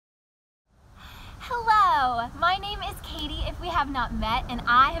my name is Katie if we have not met, and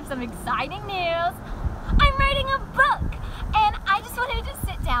I have some exciting news. I'm writing a book, and I just wanted to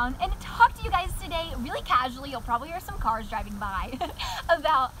sit down and talk to you guys today really casually. You'll probably hear some cars driving by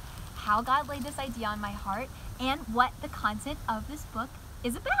about how God laid this idea on my heart and what the content of this book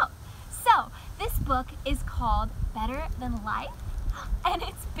is about. So this book is called Better Than Life, and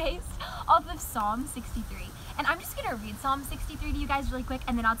it's based off of Psalm 63. And I'm just gonna read Psalm 63 to you guys really quick,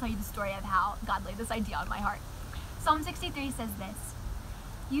 and then I'll tell you the story of how God laid this idea on my heart. Psalm 63 says this: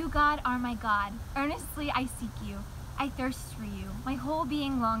 "You, God, are my God. Earnestly I seek you. I thirst for you. My whole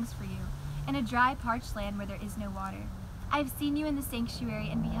being longs for you, in a dry, parched land where there is no water. I have seen you in the sanctuary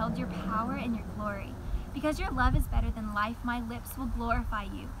and beheld your power and your glory. Because your love is better than life, my lips will glorify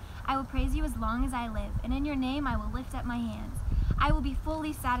you. I will praise you as long as I live, and in your name I will lift up my hands. I will be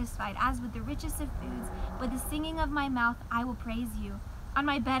fully satisfied, as with the richest of foods. With the singing of my mouth I will praise you. On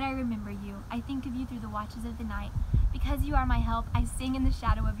my bed I remember you. I think of you through the watches of the night. Because you are my help, I sing in the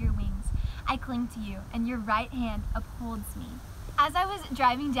shadow of your wings. I cling to you, and your right hand upholds me." As I was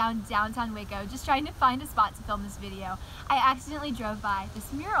driving down downtown Waco, just trying to find a spot to film this video, I accidentally drove by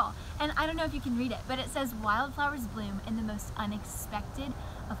this mural. And I don't know if you can read it, but it says, "Wildflowers bloom in the most unexpected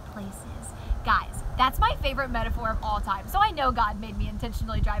of places." Guys, that's my favorite metaphor of all time. So I know God made me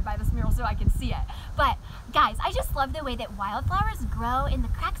intentionally drive by this mural so I can see it. But guys, I just love the way that wildflowers grow in the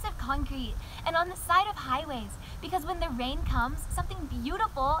cracks of concrete and on the side of highways, because when the rain comes, something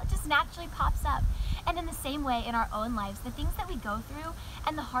beautiful just naturally pops up. And in the same way, in our own lives, the things that we go through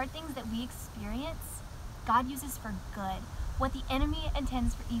and the hard things that we experience, God uses for good. What the enemy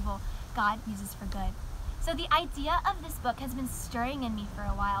intends for evil, God uses for good. So the idea of this book has been stirring in me for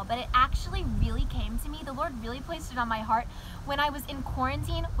a while, but it actually really came to me. The Lord really placed it on my heart when I was in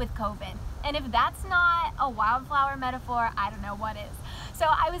quarantine with COVID. And if that's not a wildflower metaphor, I don't know what is. So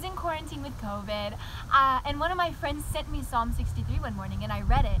I was in quarantine with COVID, and one of my friends sent me Psalm 63 one morning, and I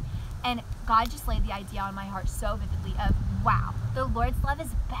read it. And God just laid the idea on my heart so vividly of, wow, the Lord's love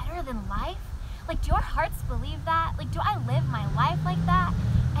is better than life? Like, do your hearts believe that? Like, do I live my life like that?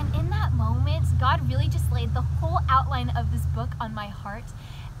 And in that moment, God really just laid the whole outline of this book on my heart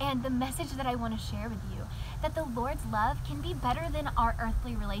and the message that I want to share with you, that the Lord's love can be better than our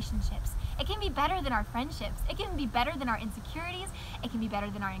earthly relationships. It can be better than our friendships. It can be better than our insecurities. It can be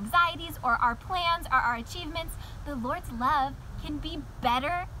better than our anxieties or our plans or our achievements. The Lord's love can be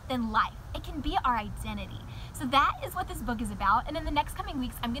better than life. It can be our identity. So that is what this book is about. And in the next coming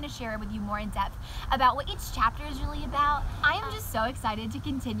weeks, I'm going to share with you more in depth about what each chapter is really about. I am just so excited to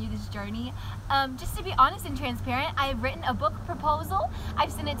continue this journey. Just to be honest and transparent, I've written a book proposal.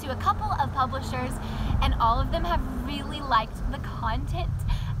 I've sent it to a couple of publishers, and all of them have really liked the content.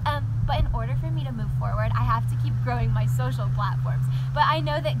 But in order for me to move forward, I have to keep growing my social platforms. But I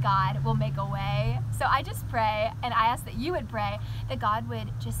know that God will make a way. So I just pray, and I ask that you would pray, that God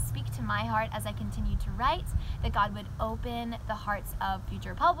would just speak to my heart as I continue to write, that God would open the hearts of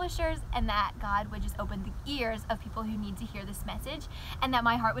future publishers, and that God would just open the ears of people who need to hear this message, and that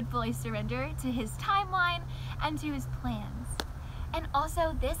my heart would fully surrender to His timeline and to His plans. And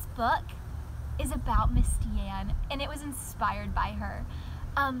also, this book is about Misty Ann, and it was inspired by her.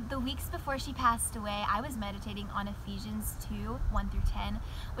 The weeks before she passed away, I was meditating on Ephesians 2, 1 through 10,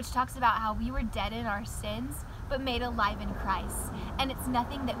 which talks about how we were dead in our sins, but made alive in Christ. And it's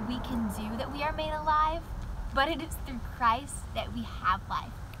nothing that we can do that we are made alive, but it is through Christ that we have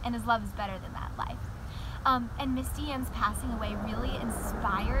life. And His love is better than that life. And Misty Ann's passing away really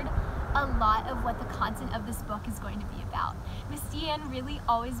inspired a lot of what the content of this book is going to be about. Misty Ann really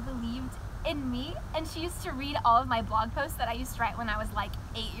always believed in me, and she used to read all of my blog posts that I used to write when I was like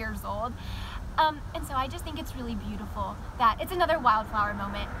 8 years old. And so I just think it's really beautiful that it's another wildflower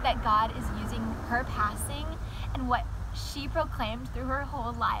moment, that God is using her passing and what she proclaimed through her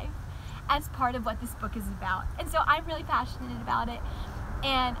whole life as part of what this book is about. And so I'm really passionate about it.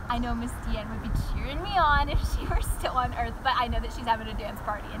 And I know Misty Ann would be cheering me on if she were still on earth, but I know that she's having a dance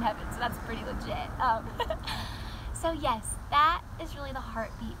party in heaven, so that's pretty legit. So yes, that is really the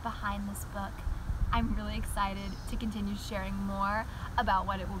heartbeat behind this book. I'm really excited to continue sharing more about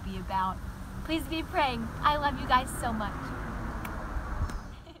what it will be about. Please be praying. I love you guys so much.